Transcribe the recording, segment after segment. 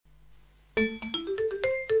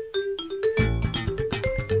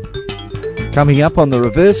Coming up on the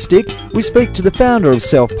Reverse Stick, we speak to the founder of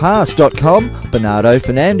selfpass.com, Bernardo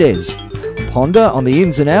Fernandes. Ponder on the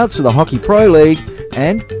ins and outs of the Hockey Pro League,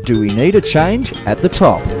 and do we need a change at the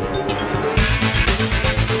top?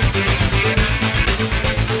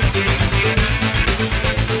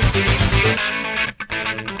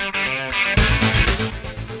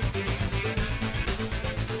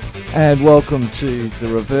 And welcome to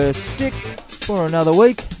the Reverse Stick for another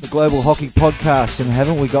week, the Global Hockey Podcast. And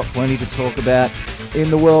haven't we got plenty to talk about in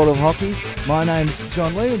the world of hockey? My name's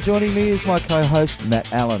John Lee, and joining me is my co-host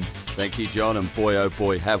Matt Allen. Thank you, John, and boy oh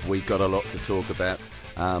boy have we got a lot to talk about.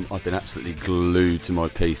 I've been absolutely glued to my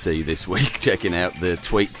PC this week, checking out the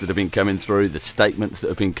tweets that have been coming through, the statements that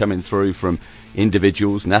have been coming through from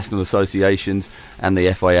individuals, national associations and the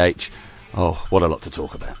FIH. Oh, what a lot to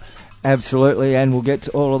talk about. Absolutely, and we'll get to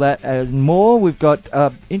all of that and more. We've got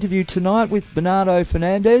an interview tonight with Bernardo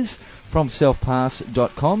Fernandes from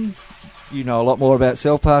selfpass.com. You know a lot more about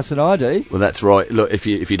Selfpass than I do. Well, that's right. Look, if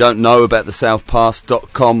you don't know about the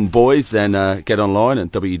selfpass.com boys, then get online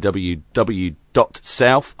at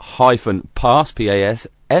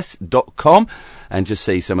www.south-pass.com and just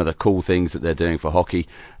see some of the cool things that they're doing for hockey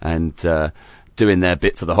and doing their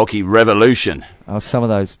bit for the hockey revolution. Oh, some of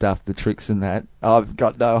those stuff, the tricks and that, I've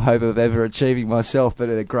got no hope of ever achieving myself, but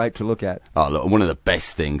they're great to look at. Oh, look, one of the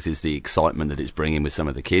best things is the excitement that it's bringing with some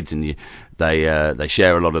of the kids, and they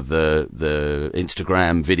share a lot of the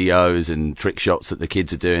Instagram videos and trick shots that the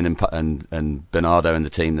kids are doing, and Bernardo and the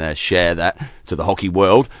team there share that to the hockey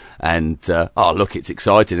world. And look, it's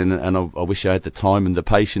exciting, and I wish I had the time and the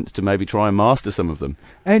patience to maybe try and master some of them.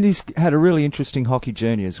 And he's had a really interesting hockey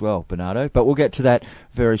journey as well, Bernardo. But we'll get to that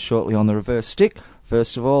very shortly on the Reverse Stick.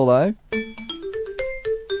 First of all, though,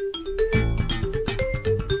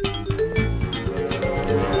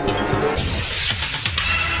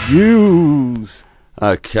 news.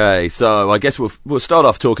 Okay, so I guess we'll start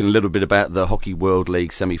off talking a little bit about the Hockey World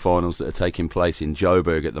League semi-finals that are taking place in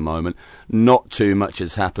Joburg at the moment. Not too much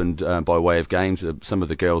has happened by way of games. Some of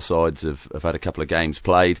the girls' sides have had a couple of games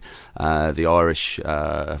played. The Irish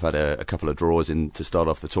have had a couple of draws in to start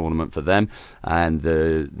off the tournament for them, and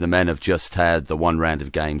the men have just had the one round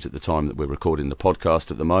of games at the time that we're recording the podcast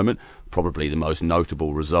at the moment. Probably the most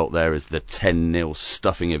notable result there is the 10-0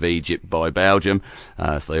 stuffing of Egypt by Belgium.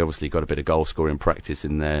 So they obviously got a bit of goal scoring practice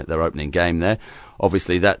in their opening game there.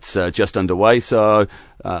 Obviously that's just underway, so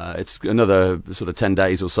it's another sort of 10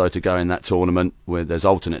 days or so to go in that tournament, where there's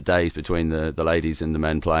alternate days between the ladies and the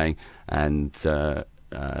men playing, and a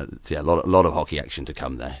lot of hockey action to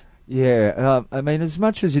come there. Yeah, I mean, as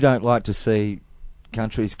much as you don't like to see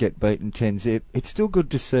countries get beaten 10-0, it's still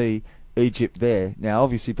good to see Egypt there. Now,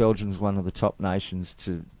 obviously, Belgium's one of the top nations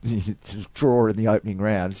to draw in the opening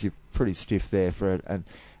rounds. You're pretty stiff there for a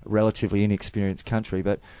relatively inexperienced country,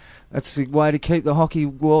 but that's the way to keep the hockey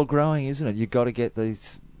world growing, isn't it? You've got to get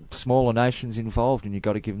these smaller nations involved, and you've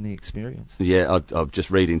got to give them the experience. Yeah, I'm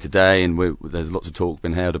just reading today, and there's lots of talk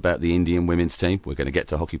been held about the Indian women's team. We're going to get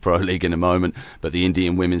to Hockey Pro League in a moment, but the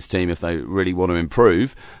Indian women's team, if they really want to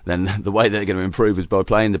improve, then the way they're going to improve is by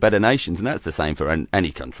playing the better nations, and that's the same for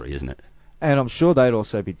any country, isn't it? And I'm sure they'd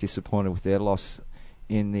also be disappointed with their loss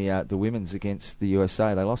in the women's against the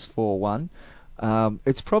USA. They lost 4-1.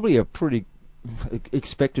 It's probably a pretty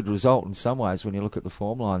expected result in some ways when you look at the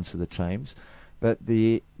form lines of the teams, but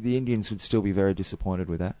the Indians would still be very disappointed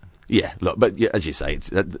with that. Yeah, look, but as you say,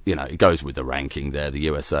 it goes with the ranking there. The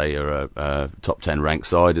USA are a top 10 ranked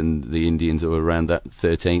side, and the Indians are around that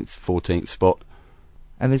 13th, 14th spot.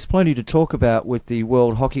 And there's plenty to talk about with the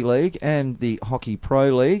World Hockey League and the Hockey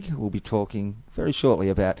Pro League. We'll be talking very shortly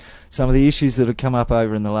about some of the issues that have come up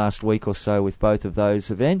over in the last week or so with both of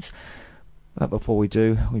those events. But before we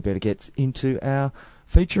do, we better get into our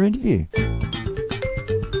feature interview.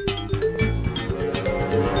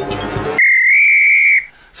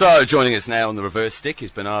 So, joining us now on the Reverse Stick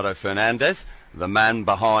is Bernardo Fernandes, the man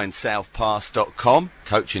behind selfpass.com,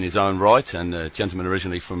 coach in his own right, and a gentleman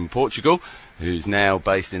originally from Portugal, who's now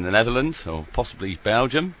based in the Netherlands, or possibly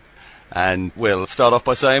Belgium. And we'll start off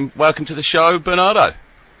by saying, welcome to the show, Bernardo.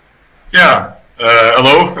 Yeah,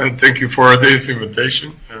 hello, and thank you for this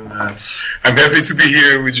invitation. And I'm happy to be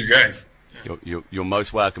here with you guys. You're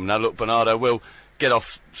most welcome. Now, look, Bernardo, we'll get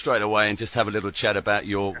off straight away and just have a little chat about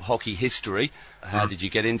your hockey history. How did you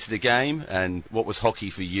get into the game, and what was hockey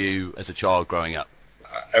for you as a child growing up?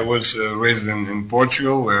 I was raised in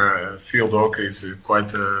Portugal, where field hockey is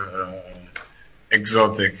quite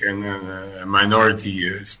exotic and a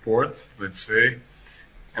minority sport, let's say.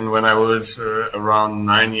 And when I was around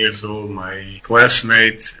 9 years old, my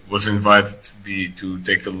classmate was invited to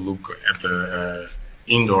take a look at the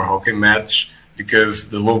indoor hockey match because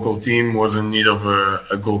the local team was in need of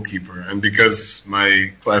a goalkeeper. And because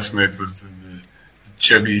my classmate was the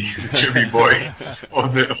chubby boy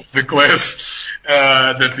of the class,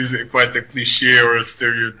 that is quite a cliche or a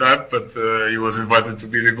stereotype, but he was invited to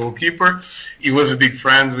be the goalkeeper. He was a big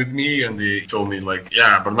friend with me, and he told me, like,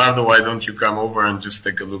 yeah, Bernardo, why don't you come over and just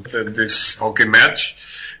take a look at this hockey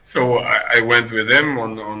match? So I went with him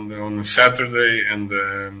on a Saturday,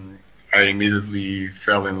 and I immediately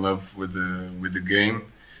fell in love with the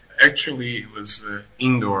game. Actually, it was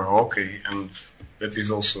indoor hockey, and that is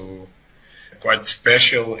also quite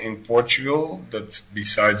special in Portugal, that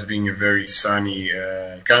besides being a very sunny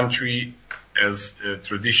country, has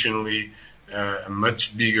traditionally a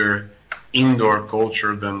much bigger indoor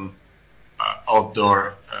culture than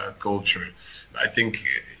outdoor culture. I think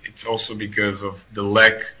it's also because of the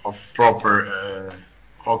lack of proper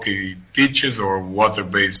hockey pitches or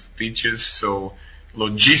water-based pitches, so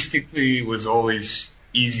logistically it was always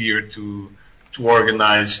easier to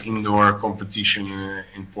organize indoor competition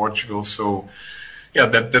in Portugal. So yeah,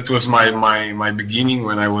 that was my beginning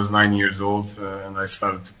when I was 9 years old, and I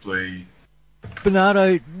started to play.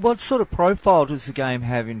 Bernardo, what sort of profile does the game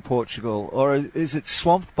have in Portugal, or is it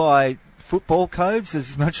swamped by football codes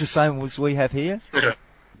as much the same as we have here?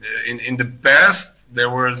 In the past, there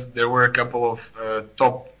were a couple of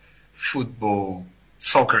top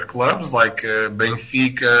soccer clubs like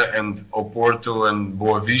Benfica and Oporto and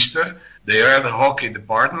Boa Vista. They had a hockey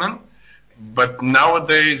department, but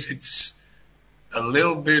nowadays it's a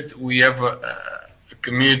little bit. We have a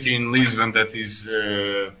community in Lisbon that is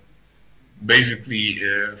basically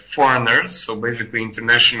foreigners, so basically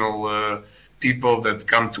international people that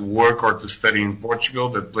come to work or to study in Portugal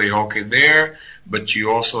that play hockey there. But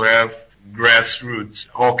you also have grassroots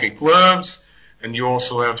hockey clubs, and you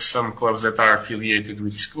also have some clubs that are affiliated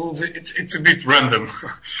with schools. It's a bit random,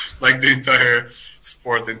 like the entire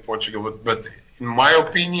sport in Portugal. But in my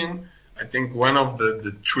opinion, I think one of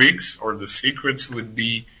the tricks or the secrets would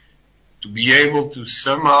be to be able to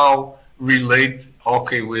somehow relate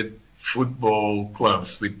hockey with football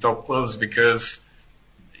clubs, with top clubs, because,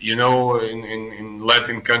 you know, in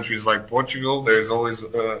Latin countries like Portugal, there's always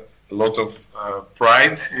a lot of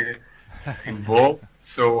pride involved.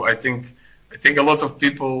 So I think a lot of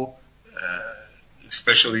people,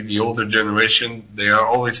 especially the older generation, they are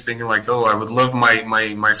always thinking like, oh, I would love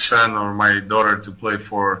my son or my daughter to play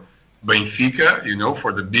for Benfica, you know,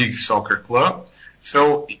 for the big soccer club.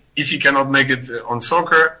 So if he cannot make it on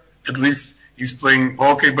soccer, at least he's playing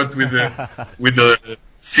hockey, but with a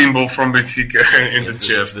symbol from Benfica in the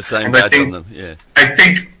chest. The same badge on them, yeah. I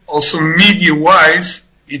think also media-wise,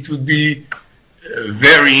 it would be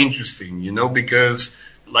very interesting, you know, because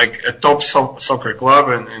like a top soccer club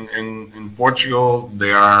in Portugal,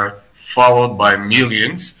 they are followed by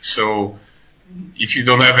millions. So if you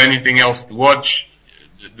don't have anything else to watch,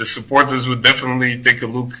 the supporters would definitely take a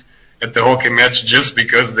look at the hockey match just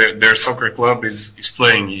because their soccer club is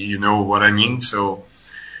playing. You know what I mean? So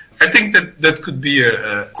I think that could be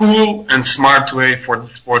a cool and smart way for the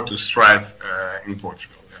sport to strive in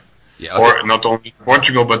Portugal. Yeah, or not only in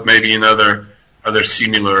Portugal, but maybe in other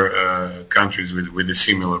similar countries with a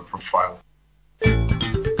similar profile.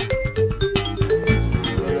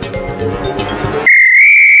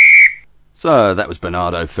 So that was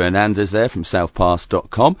Bernardo Fernandes there from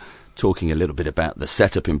southpass.com, talking a little bit about the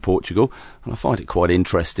setup in Portugal. And I find it quite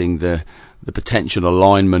interesting, the potential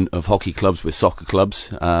alignment of hockey clubs with soccer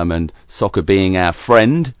clubs, and soccer being our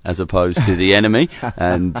friend as opposed to the enemy,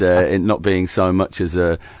 and it not being so much as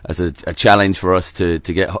a challenge for us to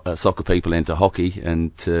get soccer people into hockey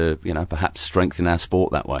and to, you know, perhaps strengthen our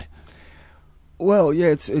sport that way. Well, yeah,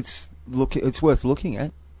 it's worth looking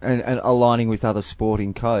at. And aligning with other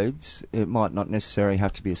sporting codes. It might not necessarily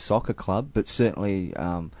have to be a soccer club, but certainly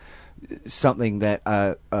something that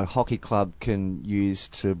a hockey club can use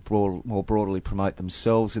to more broadly promote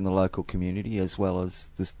themselves in the local community as well as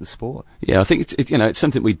the sport. Yeah, I think it's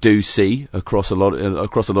something we do see across a lot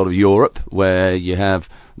of Europe, where you have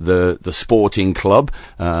the sporting club.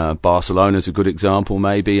 Barcelona's a good example,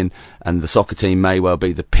 maybe, and the soccer team may well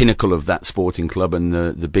be the pinnacle of that sporting club and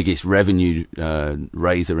the biggest revenue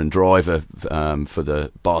raiser and driver for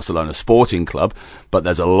the Barcelona Sporting Club. But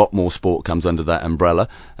there's a lot more sport comes under that umbrella,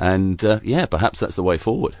 and perhaps that's the way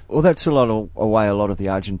forward. Well, that's a way a lot of the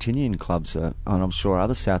Argentinian clubs are, and I'm sure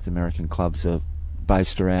other South American clubs are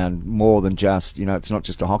based around more than just, it's not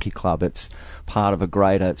just a hockey club, it's part of a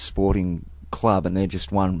greater sporting club, and they're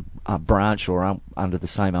just one branch or under the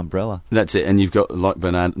same umbrella. That's it, and you've got, like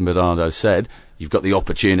Bernardo said, you've got the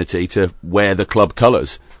opportunity to wear the club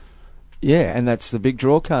colours. Yeah, and that's the big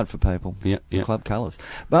draw card for people, the club colours.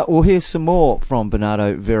 But we'll hear some more from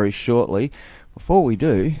Bernardo very shortly. Before we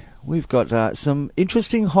do, we've got some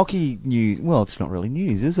interesting hockey news. Well, it's not really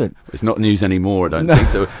news, is it? It's not news anymore, I don't think.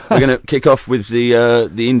 So we're going to kick off with the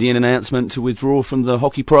Indian announcement to withdraw from the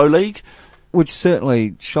Hockey Pro League. Which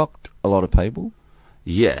certainly shocked a lot of people.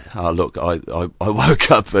 Yeah, look, I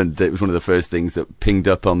woke up and it was one of the first things that pinged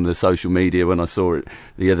up on the social media when I saw it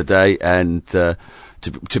the other day, and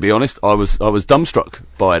to be honest, I was dumbstruck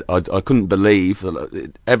by it. I couldn't believe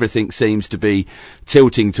that everything seems to be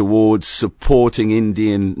tilting towards supporting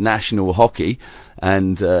Indian national hockey,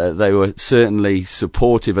 and they were certainly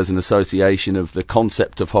supportive as an association of the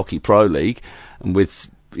concept of Hockey Pro League, and with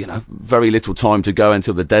very little time to go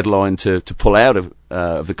until the deadline to pull out of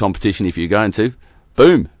the competition if you're going to.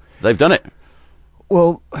 Boom, they've done it.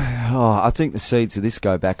 Well, I think the seeds of this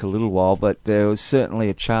go back a little while, but there was certainly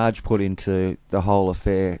a charge put into the whole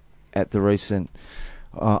affair at the recent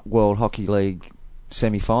World Hockey League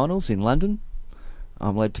semi-finals in London,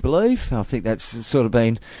 I'm led to believe. I think that's sort of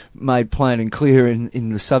been made plain and clear in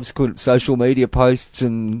the subsequent social media posts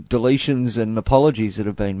and deletions and apologies that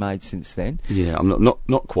have been made since then. Yeah, I'm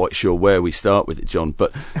not quite sure where we start with it, John,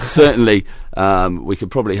 but certainly we could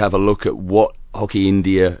probably have a look at what Hockey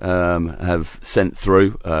India have sent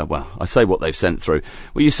through. Well, I say what they've sent through.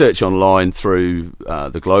 When you search online through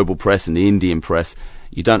the global press and the Indian press,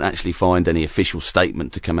 you don't actually find any official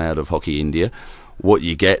statement to come out of Hockey India. What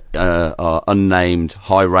you get are unnamed,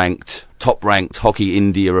 high-ranked, top-ranked Hockey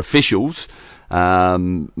India officials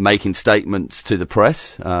making statements to the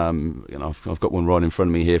press. I've got one right in front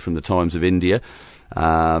of me here from the Times of India.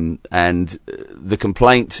 And the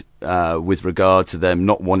complaint with regard to them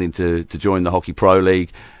not wanting to join the Hockey Pro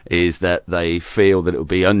League is that they feel that it would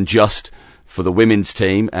be unjust for the women's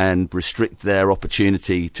team and restrict their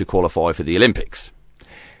opportunity to qualify for the Olympics.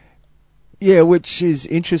 Yeah, which is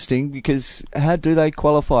interesting, because how do they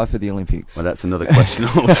qualify for the Olympics? Well, that's another question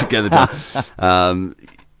altogether, John.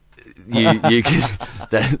 You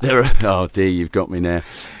there are, oh dear, you've got me now.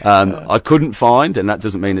 I couldn't find, and that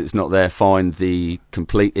doesn't mean it's not there, find the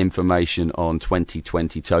complete information on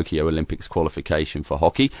 2020 Tokyo Olympics qualification for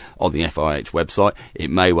hockey on the FIH website. It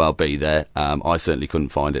may well be there. I certainly couldn't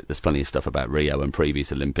find it. There's plenty of stuff about Rio and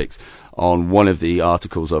previous Olympics. On one of the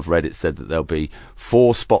articles I've read, it said that there'll be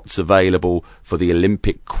 4 spots available for the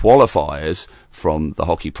Olympic qualifiers from the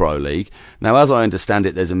Hockey Pro League. Now, as I understand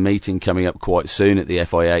it, there's a meeting coming up quite soon at the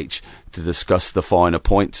FIH to discuss the finer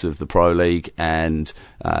points of the Pro League and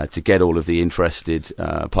to get all of the interested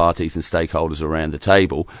parties and stakeholders around the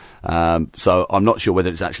table. So I'm not sure whether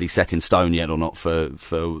it's actually set in stone yet or not for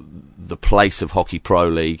the place of Hockey Pro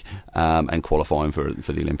League and qualifying for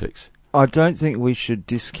the Olympics. I don't think we should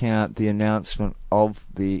discount the announcement of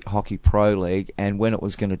the Hockey Pro League and when it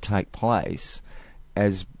was going to take place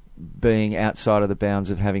as being outside of the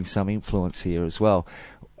bounds of having some influence here as well.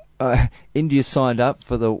 India signed up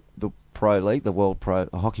for the Pro League, the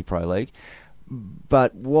Hockey Pro League,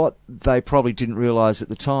 but what they probably didn't realise at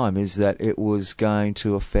the time is that it was going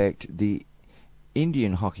to affect the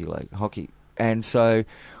Indian Hockey League, and so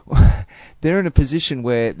they're in a position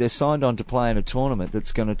where they're signed on to play in a tournament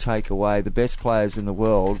that's going to take away the best players in the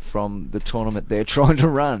world from the tournament they're trying to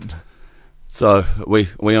run. So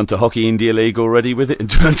we on to Hockey India League already with it in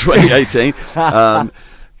 2018.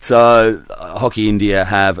 So Hockey India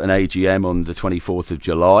have an AGM on the 24th of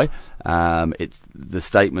July. It's the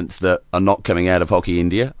statements that are not coming out of Hockey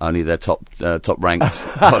India, only their top-ranked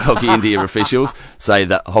Hockey India officials say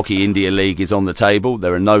that Hockey India League is on the table.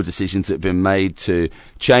 There are no decisions that have been made to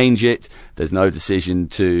change it. There's no decision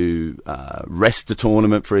to rest the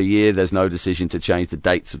tournament for a year. There's no decision to change the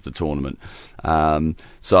dates of the tournament.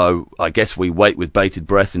 So I guess we wait with bated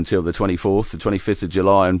breath until the 24th, the 25th of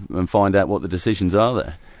July and find out what the decisions are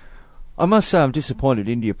there. I must say I'm disappointed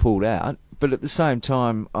India pulled out, but at the same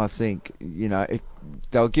time, I think, if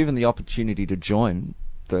they were given the opportunity to join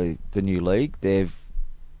the new league, they've,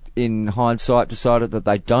 in hindsight, decided that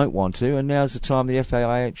they don't want to, and now's the time the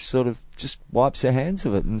FIH sort of just wipes their hands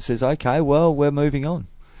of it and says, okay, well, we're moving on.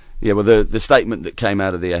 Yeah, well, the statement that came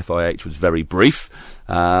out of the FIH was very brief,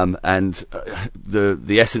 and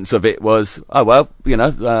the essence of it was, oh well,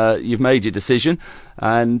 you've made your decision,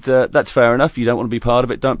 and that's fair enough. You don't want to be part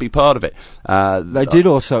of it, don't be part of it. They did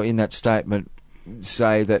also in that statement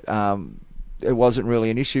say that it wasn't really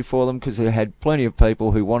an issue for them because they had plenty of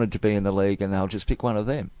people who wanted to be in the league, and they'll just pick one of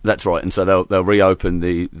them. That's right, and so they'll reopen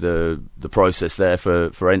the process there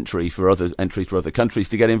for entries for other countries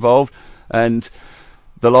to get involved, and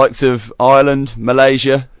the likes of Ireland,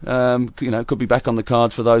 Malaysia, could be back on the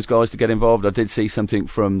cards for those guys to get involved. I did see something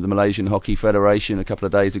from the Malaysian Hockey Federation a couple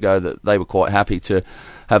of days ago that they were quite happy to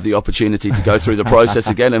have the opportunity to go through the process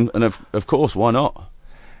again, and of course, why not?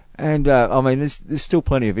 And there's still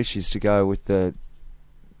plenty of issues to go with the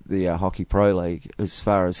Hockey Pro League as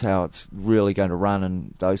far as how it's really going to run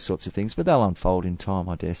and those sorts of things, but they'll unfold in time,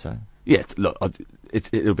 I dare say. Yeah, look,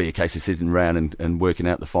 it'll be a case of sitting around and working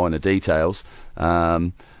out the finer details.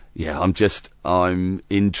 I'm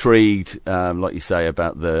intrigued, like you say,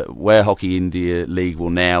 about where Hockey India League will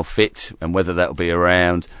now fit and whether that'll be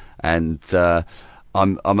around. And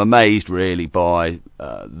I'm amazed really by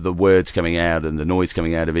the words coming out and the noise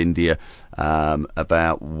coming out of India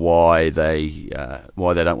about why they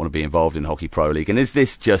don't want to be involved in Hockey Pro League. And is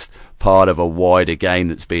this just part of a wider game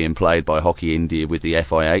that's being played by Hockey India with the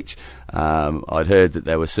FIH? I'd heard that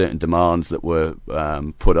there were certain demands that were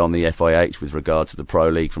put on the FIH with regard to the Pro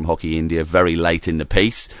League from Hockey India very late in the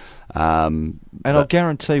piece. And I'll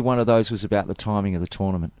guarantee one of those was about the timing of the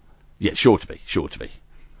tournament. Yeah, sure to be.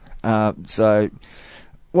 So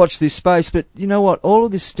watch this space. But you know what? All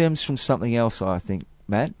of this stems from something else, I think,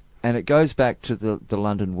 Matt. And it goes back to the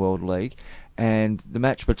London World League and the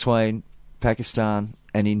match between Pakistan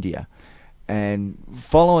and India. And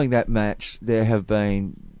following that match, there have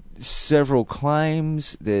been several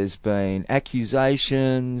claims, there's been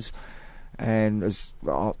accusations, and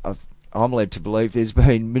I'm led to believe there's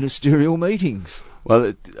been ministerial meetings.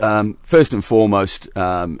 Well, first and foremost,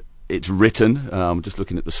 it's written. I'm just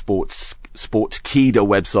looking at the Sports Kida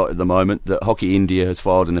website at the moment that Hockey India has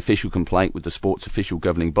filed an official complaint with the sport's official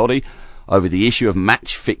governing body over the issue of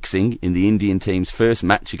match fixing in the Indian team's first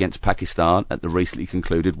match against Pakistan at the recently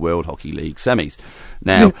concluded World Hockey League semis.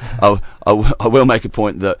 Now, I will make a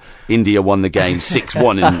point that India won the game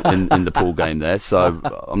 6-1 in the pool game there, so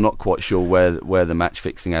I'm not quite sure where the match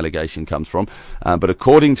fixing allegation comes from. But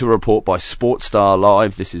according to a report by Sportstar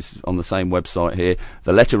Live, this is on the same website here,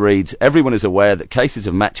 the letter reads, "Everyone is aware that cases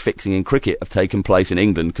of match fixing in cricket have taken place in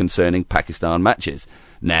England concerning Pakistan matches.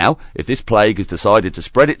 Now, if this plague has decided to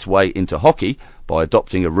spread its way into hockey by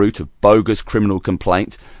adopting a route of bogus criminal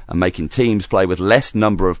complaint and making teams play with less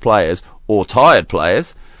number of players or tired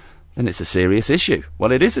players, then it's a serious issue."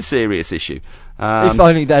 Well, it is a serious issue. If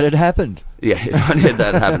only that had happened. Yeah, if only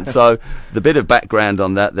that had happened. So the bit of background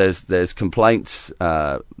on that, there's complaints.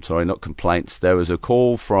 Not complaints. There was a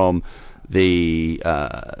call from the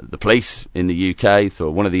police in the UK for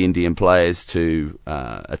one of the Indian players to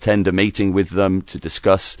attend a meeting with them to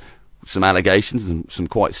discuss some allegations, and some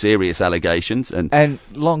quite serious allegations. And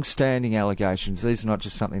long-standing allegations. These are not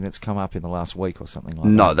just something that's come up in the last week or something like that.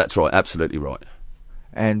 No, that's right. Absolutely right.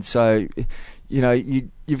 And so,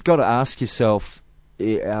 you've got to ask yourself,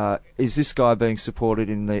 is this guy being supported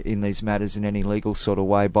in these matters in any legal sort of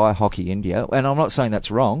way by Hockey India? And I'm not saying that's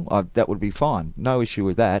wrong. That would be fine. No issue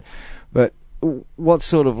with that. But what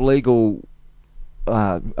sort of legal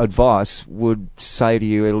advice would say to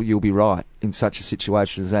you you'll be right in such a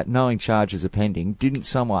situation as that, knowing charges are pending? Didn't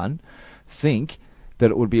someone think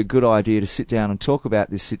that it would be a good idea to sit down and talk about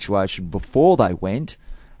this situation before they went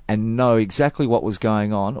and know exactly what was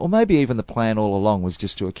going on? Or maybe even the plan all along was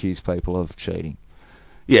just to accuse people of cheating.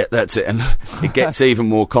 Yeah, that's it. And it gets even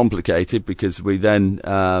more complicated because we then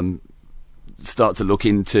start to look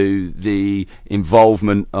into the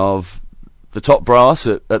involvement of the top brass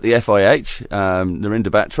at the FIH, Narinder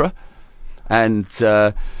Batra, and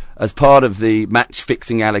as part of the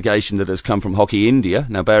match-fixing allegation that has come from Hockey India.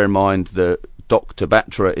 Now, bear in mind that Dr.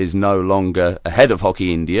 Batra is no longer a head of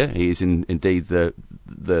Hockey India. He is indeed the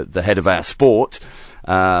head of our sport.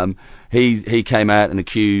 He came out and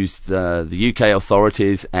accused the UK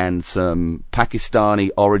authorities and some Pakistani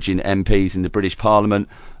origin MPs in the British Parliament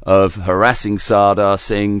of harassing Sardar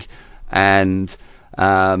Singh and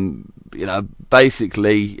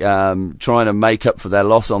basically trying to make up for their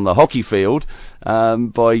loss on the hockey field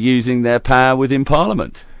by using their power within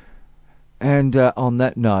Parliament. And on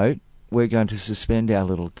that note, we're going to suspend our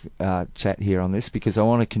little chat here on this because I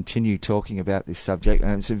want to continue talking about this subject,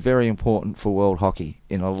 and it's very important for world hockey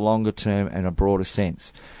in a longer term and a broader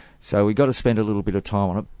sense. So we've got to spend a little bit of time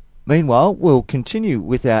on it. Meanwhile, we'll continue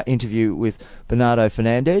with our interview with Bernardo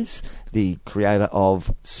Fernandes, the creator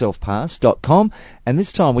of selfpass.com, and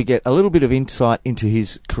this time we get a little bit of insight into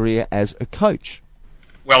his career as a coach.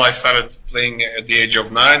 Well, I started playing at the age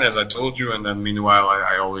of 9, as I told you, and then meanwhile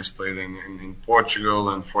I always played in Portugal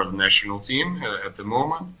and for the national team at the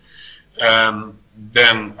moment.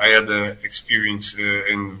 Then I had an experience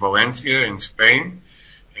in Valencia in Spain,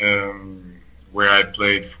 where I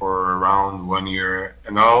played for around 1 year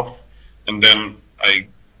and a half, and then I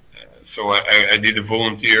did a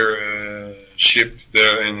volunteership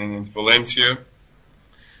there in Valencia,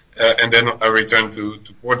 and then I returned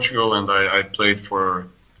to Portugal, and I played for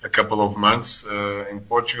a couple of months in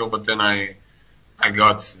Portugal, but then I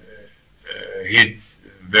got hit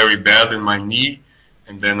very bad in my knee,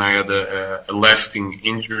 and then I had a lasting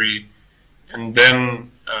injury, and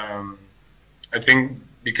then I think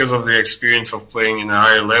because of the experience of playing in a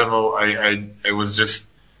higher level, I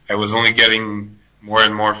was only getting more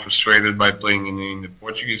and more frustrated by playing in the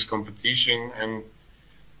Portuguese competition,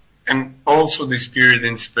 and also this period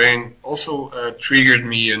in Spain also triggered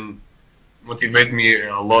me and motivated me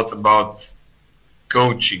a lot about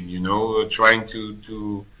coaching, trying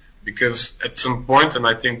to because at some point, and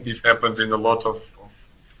I think this happens in a lot of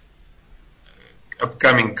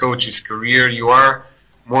upcoming coaches' career, you are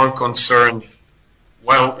more concerned,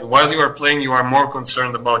 while you are playing, you are more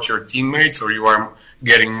concerned about your teammates, or you are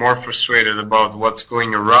getting more frustrated about what's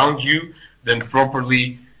going around you than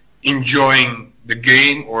properly enjoying the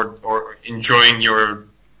game or enjoying or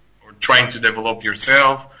trying to develop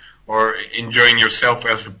yourself or enjoying yourself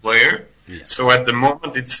as a player. Yeah. So at the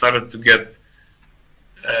moment it started to get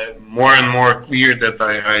more and more clear that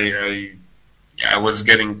I was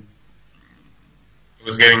getting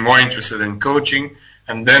more interested in coaching,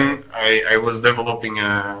 and then I was developing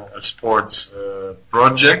a sports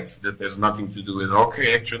project that has nothing to do with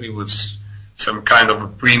hockey. Actually, it was some kind of a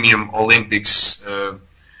premium Olympics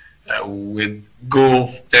with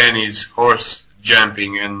golf, tennis, horse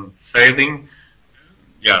jumping, and sailing.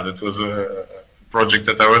 Yeah, that was a project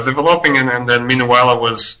that I was developing, and then meanwhile I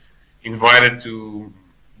was invited to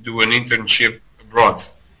do an internship abroad.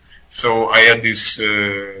 So I had this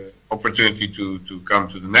opportunity to come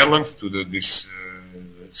to the Netherlands, to this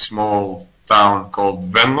small town called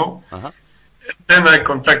Venlo. Uh-huh. Then I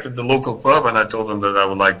contacted the local club and I told them that I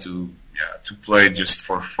would like to play just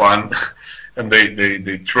for fun, and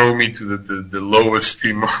they throw me to the lowest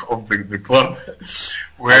team of the club,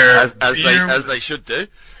 where as they should do.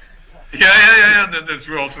 Yeah. That's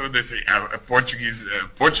true. Also, they say a Portuguese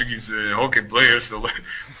hockey player, so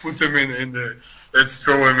put him let's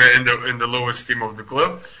throw him in the lowest team of the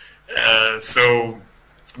club. So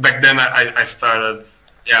back then I started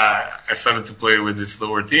to play with this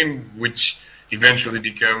lower team, which eventually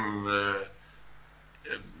became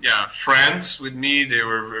friends with me. They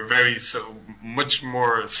were much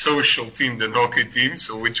more social team than hockey team,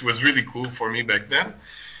 so which was really cool for me back then.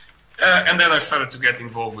 And then I started to get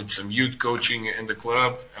involved with some youth coaching in the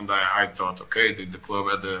club, and I thought, okay, the club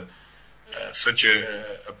had such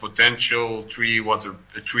a potential, three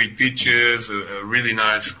pitches, a really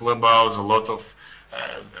nice clubhouse, a lot of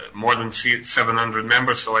more than 700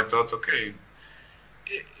 members. So I thought, okay,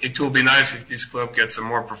 it will be nice if this club gets a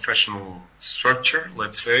more professional structure,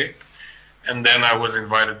 let's say. And then I was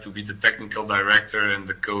invited to be the technical director and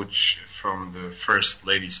the coach from the first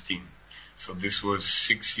ladies team. So this was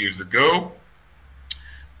 6 years ago.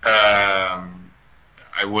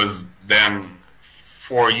 I was then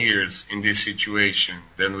 4 years in this situation.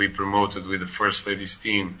 Then we promoted with the first ladies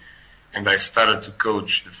team, and I started to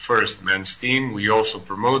coach the first men's team. We also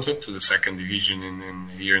promoted to the second division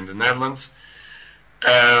here in the Netherlands.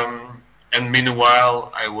 And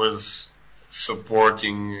meanwhile, I was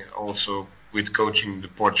supporting also with coaching the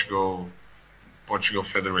Portugal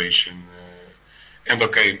Federation. And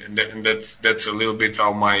that's a little bit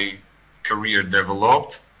how my career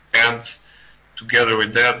developed. And together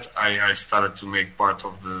with that, I started to make part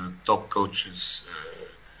of the top coaches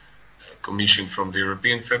commission from the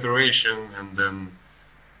European Federation, and then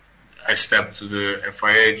I stepped to the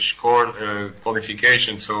FIH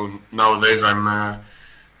qualification. So nowadays I'm a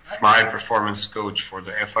high performance coach for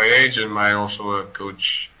the FIH, and I'm also a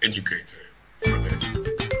coach educator for that.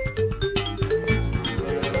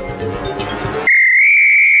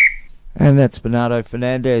 And that's Bernardo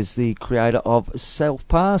Fernandes, the creator of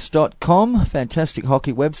selfpass.com, fantastic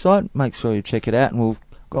hockey website. Make sure you check it out, and we've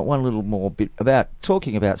got one little more bit about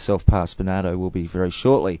talking about Self-Pass. Bernardo will be very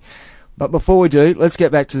shortly. But before we do, let's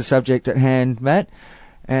get back to the subject at hand, Matt,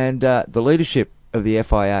 and the leadership of the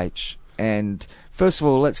FIH. And first of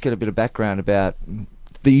all, let's get a bit of background about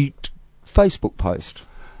the Facebook post.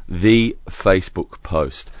 The Facebook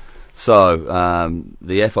post. So,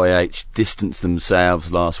 the FIH distanced themselves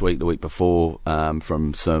the week before,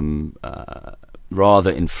 from some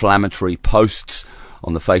rather inflammatory posts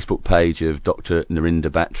on the Facebook page of Dr. Narinder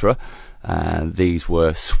Batra. These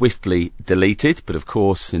were swiftly deleted, but of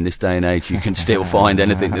course, in this day and age, you can still find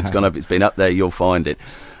anything that's gone up. It's been up there, you'll find it.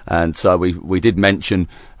 And so we did mention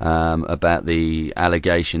about the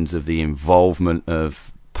allegations of the involvement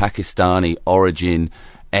of Pakistani origin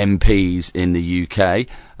MPs in the UK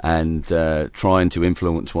and trying to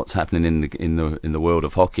influence what's happening in the world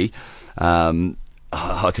of hockey.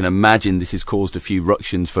 I can imagine this has caused a few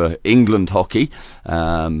ructions for England hockey,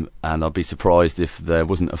 and I'd be surprised if there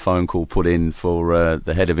wasn't a phone call put in for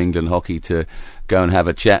the head of England hockey to go and have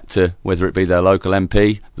a chat to whether it be their local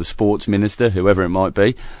MP, the sports minister, whoever it might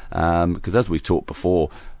be, because as we've talked before,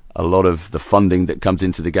 a lot of the funding that comes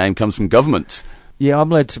into the game comes from governments. Yeah, I'm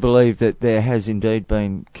led to believe that there has indeed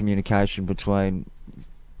been communication between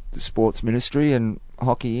the sports ministry and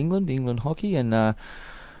Hockey England hockey, and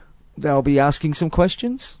they'll be asking some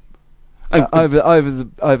questions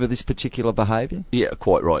over this particular behaviour. Yeah,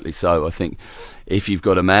 quite rightly so. I think if you've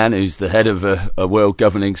got a man who's the head of a world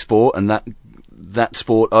governing sport, and that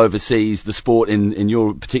sport oversees the sport in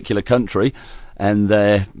your particular country, and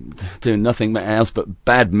they're doing nothing else but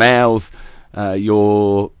badmouth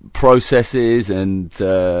your processes and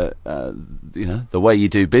the way you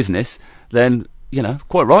do business, then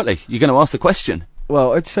quite rightly you're going to ask the question.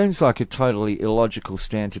 Well, it seems like a totally illogical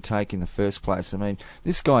stand to take in the first place. I mean,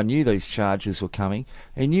 this guy knew these charges were coming.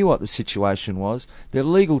 He knew what the situation was. Their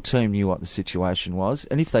legal team knew what the situation was.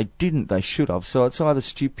 And if they didn't, they should have. So it's either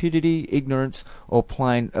stupidity, ignorance, or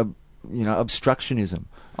plain, obstructionism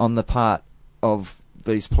on the part of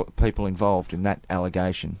these people involved in that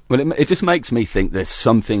allegation. Well, it just makes me think there's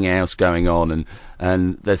something else going on,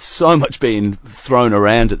 and there's so much being thrown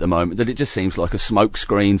around at the moment that it just seems like a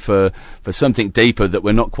smokescreen for something deeper that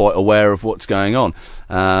we're not quite aware of what's going on.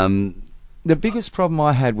 The biggest problem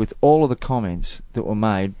I had with all of the comments that were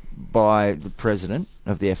made by the president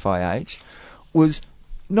of the FIH was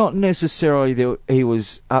not necessarily that he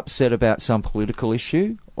was upset about some political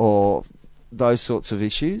issue or those sorts of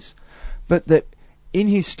issues, but that in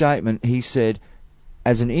his statement, he said,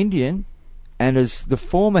 as an Indian and as the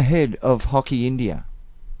former head of Hockey India.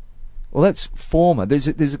 Well, that's former. There's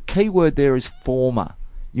a key word there is former.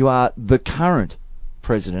 You are the current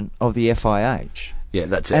president of the FIH. Yeah,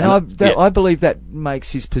 that's it. And I believe that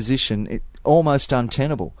makes his position almost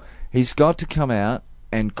untenable. He's got to come out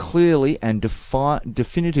and clearly and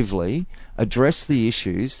definitively address the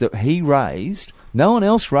issues that he raised. No one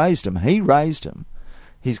else raised them. He raised them.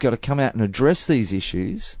 He's got to come out and address these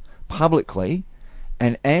issues publicly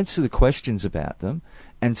and answer the questions about them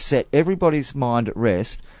and set everybody's mind at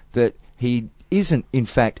rest that he isn't, in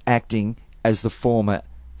fact, acting as the former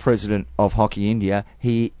president of Hockey India.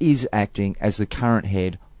 He is acting as the current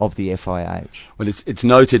head of the FIH. Well, it's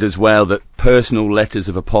noted as well that personal letters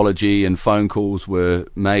of apology and phone calls were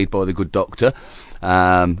made by the good doctor.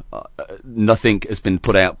 Nothing has been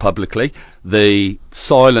put out publicly. The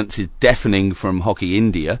silence is deafening from Hockey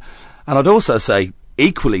India, and I'd also say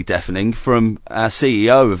equally deafening from our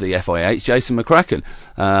CEO of the FIH, Jason McCracken.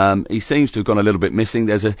 He seems to have gone a little bit missing.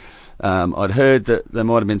 I'd heard that there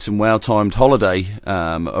might have been some well-timed holiday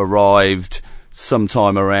arrived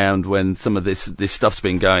sometime around when some of this stuff's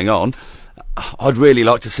been going on. I'd really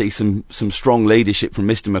like to see some strong leadership from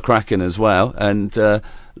Mr. McCracken as well, and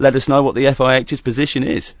let us know what the FIH's position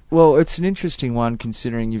is. Well, it's an interesting one,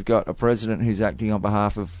 considering you've got a president who's acting on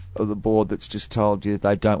behalf of the board that's just told you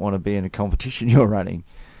they don't want to be in a competition you're running.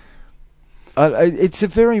 It's a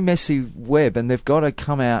very messy web, and they've got to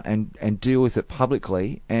come out and deal with it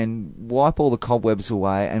publicly and wipe all the cobwebs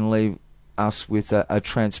away and leave us with a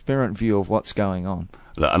transparent view of what's going on.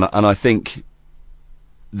 And I think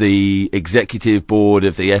the executive board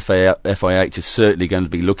of the FIH is certainly going to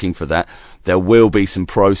be looking for that. There will be some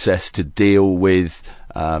process to deal with,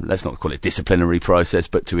 let's not call it disciplinary process,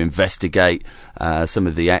 but to investigate some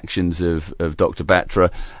of the actions of Dr.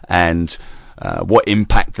 Batra and what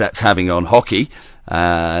impact that's having on hockey.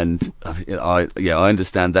 And I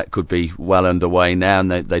understand that could be well underway now, and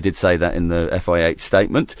they did say that in the FIH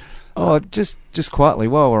statement. Oh, just quietly,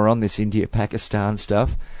 while we're on this India-Pakistan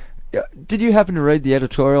stuff, did you happen to read the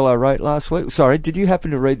editorial I wrote last week? Sorry, did you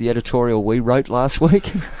happen to read the editorial we wrote last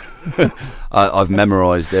week? I've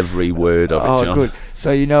memorised every word of it, John. Oh, good.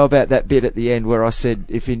 So you know about that bit at the end where I said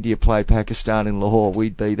if India played Pakistan in Lahore,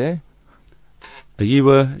 we'd be there? Are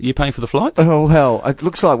you paying for the flights? Oh, well, it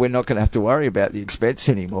looks like we're not going to have to worry about the expense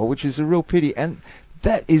anymore, which is a real pity. And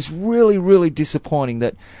that is really, really disappointing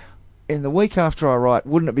that in the week after I write,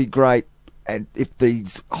 wouldn't it be great and if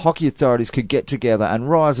these hockey authorities could get together and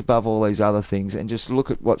rise above all these other things and just look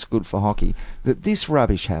at what's good for hockey, that this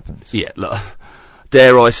rubbish happens? Yeah, look,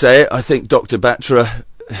 dare I say it, I think Dr. Batra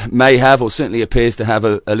may have, or certainly appears to have,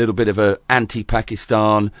 a little bit of a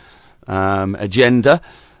anti-Pakistan agenda.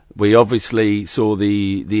 We obviously saw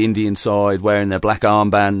the Indian side wearing their black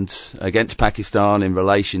armbands against Pakistan in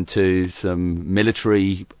relation to some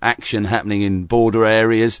military action happening in border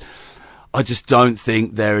areas. I just don't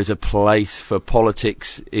think there is a place for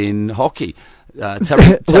politics in hockey.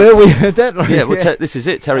 Where we heard that? Yeah, well, this is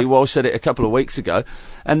it. Terry Walsh said it a couple of weeks ago,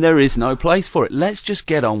 and there is no place for it. Let's just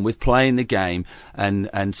get on with playing the game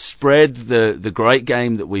and spread the great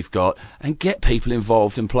game that we've got and get people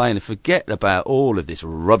involved and playing and forget about all of this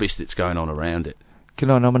rubbish that's going on around it. Can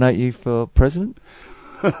I nominate you for president?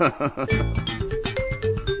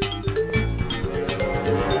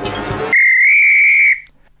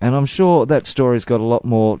 And I'm sure that story's got a lot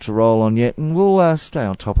more to roll on yet, and we'll stay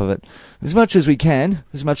on top of it as much as we can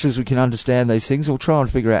understand these things. We'll try and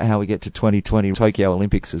figure out how we get to 2020 Tokyo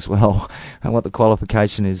Olympics as well, and what the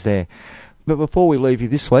qualification is there. But before we leave you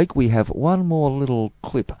this week, we have one more little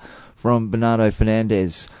clip from Bernardo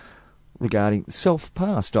Fernandes regarding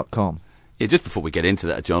selfpass.com. Yeah, just before we get into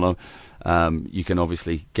that, John, you can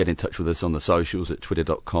obviously get in touch with us on the socials at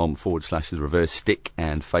twitter.com/the reverse stick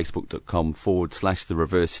and facebook.com/the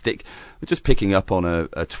reverse stick. We're just picking up on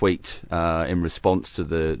a tweet in response to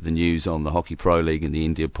the news on the Hockey Pro League and the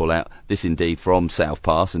India pullout. This indeed from South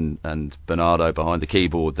Pass and Bernardo behind the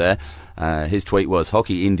keyboard there. His tweet was,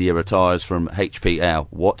 "Hockey India retires from HPL.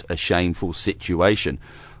 What a shameful situation.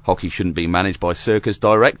 Hockey shouldn't be managed by circus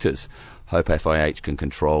directors. Hope FIH can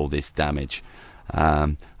control this damage."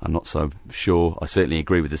 I'm not so sure. I certainly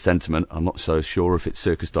agree with the sentiment. I'm not so sure if it's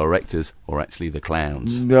circus directors or actually the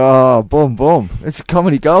clowns. Oh, boom, boom. It's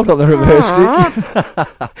comedy gold on the reverse stick.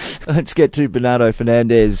 Let's get to Bernardo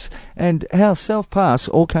Fernandes and how Self-Pass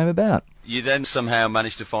all came about. You then somehow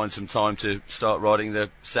managed to find some time to start writing the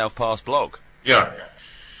South Pass blog. Yeah.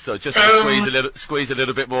 So just to squeeze a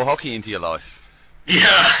little bit more hockey into your life.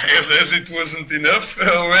 Yeah, as it wasn't enough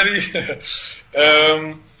already.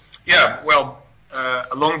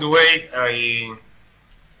 Along the way,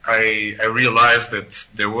 I realized that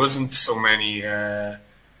there wasn't so many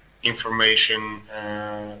information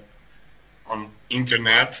on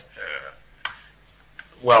internet.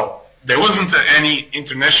 There wasn't any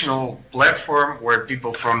international platform where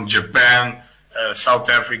people from Japan, South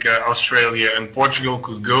Africa, Australia, and Portugal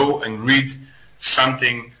could go and read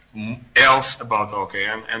something else about hockey.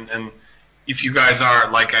 And if you guys are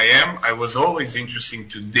like I am, I was always interested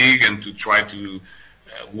to dig and to try to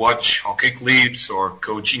watch hockey clips or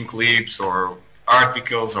coaching clips or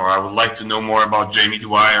articles, or I would like to know more about Jamie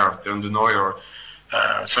Dwyer or Teun de Nooy or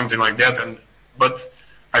something like that. But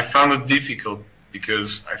I found it difficult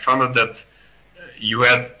because I found out that you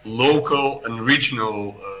had local and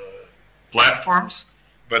regional platforms,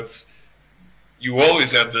 but you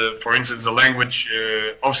always had, for instance, the language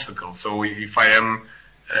obstacle. So if I am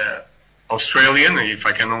Australian, if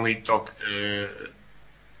I can only talk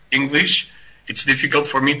English, it's difficult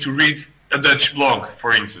for me to read a Dutch blog,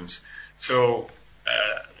 for instance. So,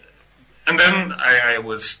 and then I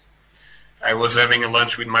was having a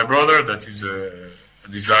lunch with my brother, that is a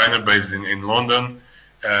designer based in London.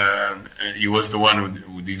 He was the one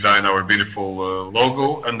who designed our beautiful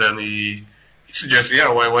logo, and then he suggested,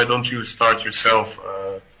 why don't you start yourself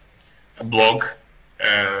a blog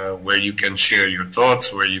where you can share your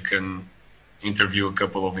thoughts, where you can interview a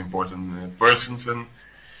couple of important persons, and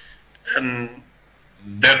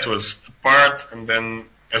that was a part. And then,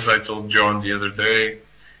 as I told John the other day,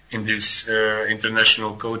 in these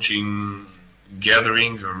international coaching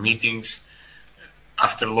gatherings or meetings,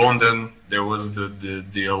 after London, there was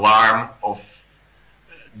the alarm of,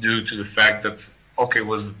 due to the fact that hockey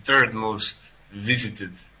was the third most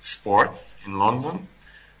visited sport in London,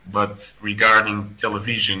 but regarding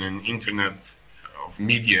television and internet of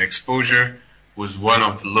media exposure was one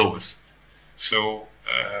of the lowest. So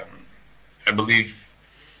I believe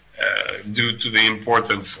due to the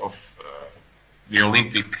importance of the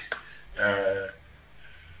Olympic,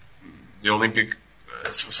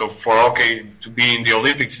 so for hockey to be in the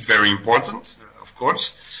Olympics is very important, of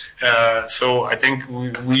course. So I think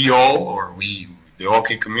the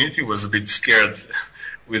hockey community was a bit scared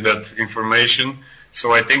with that information.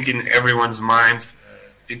 So I think in everyone's mind,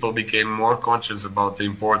 people became more conscious about the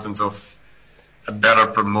importance of a better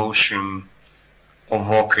promotion of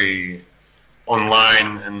hockey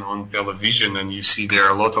online and on television. And you see there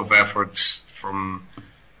are a lot of efforts from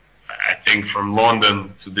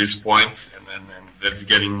London to this point, and that's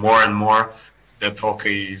getting more and more. That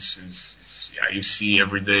hockey is you see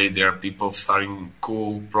every day there are people starting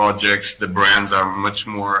cool projects. The brands are much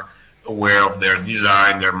more aware of their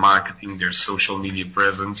design, their marketing, their social media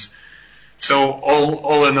presence. So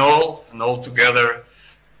all in all, and all together,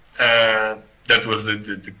 that was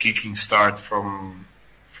the kicking start from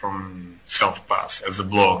Self-Pass as a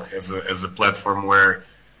blog, as a platform where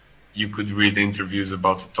you could read interviews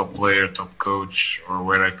about a top player, top coach, or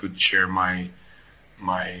where I could share my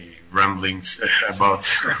ramblings about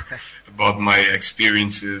about my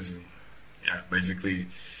experiences. And yeah, basically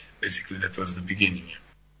that was the beginning.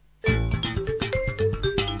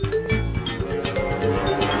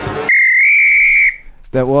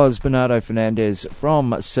 That was Bernardo Fernandes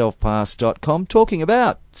from selfpass.com talking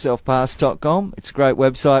about selfpass.com. It's a great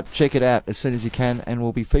website. Check it out as soon as you can, and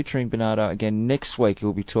we'll be featuring Bernardo again next week.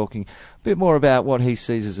 He'll be talking a bit more about what he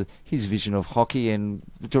sees as his vision of hockey and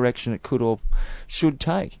the direction it could or should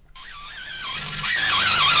take.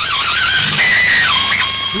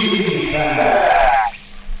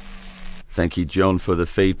 Thank you, John, for the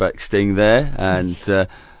feedback sting there. And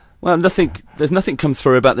well, there's nothing come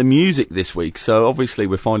through about the music this week, so obviously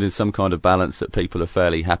we're finding some kind of balance that people are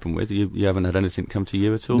fairly happy with. You haven't had anything come to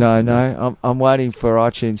you at all? No. I'm waiting for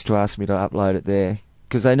iTunes to ask me to upload it there,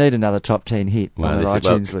 because they need another top 10 hit on their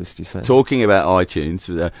iTunes list, you see. Talking about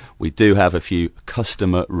iTunes, we do have a few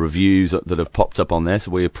customer reviews that have popped up on there,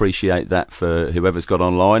 so we appreciate that for whoever's got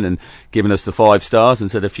online and given us the 5 stars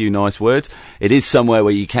and said a few nice words. It is somewhere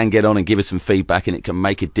where you can get on and give us some feedback, and it can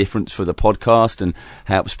make a difference for the podcast and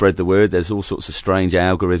help spread the word. There's all sorts of strange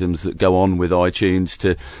algorithms that go on with iTunes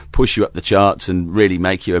to push you up the charts and really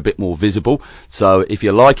make you a bit more visible. So if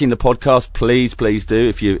you're liking the podcast, please do.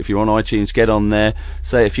 If you're on iTunes, get on there,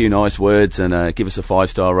 say a few nice words, and give us a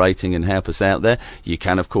 5-star rating and help us out there. You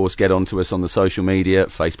can, of course, get onto us on the social media,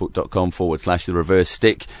 facebook.com/the reverse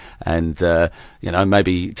stick, and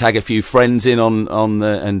maybe tag a few friends in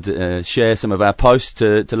and share some of our posts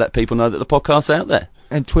to let people know that the podcast's out there.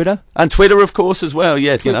 And Twitter? And Twitter, of course, as well.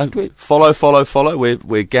 Yeah, Tweet. Follow.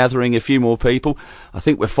 We're gathering a few more people. I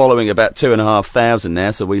think we're following about 2,500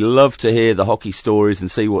 now, so we love to hear the hockey stories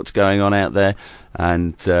and see what's going on out there.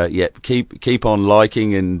 And keep on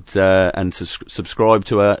liking and subscribe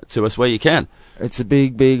to us where you can. It's a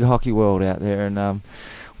big hockey world out there, and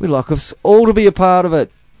we'd like us all to be a part of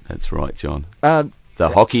it. That's right, John. The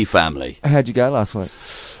hockey family. How'd you go last week?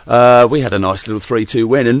 We had a nice little 3-2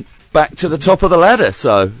 win and back to the top of the ladder.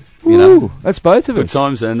 So, that's both of us. Good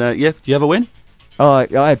times. And, do you have a win? Oh,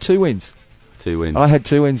 I had 2 wins. 2 wins. I had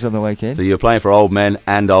 2 wins on the weekend. So you're playing for old men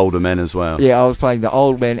and older men as well? Yeah, I was playing the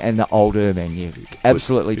old men and the older men. Yeah,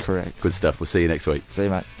 absolutely correct. Good stuff. We'll see you next week. See you,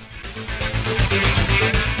 mate.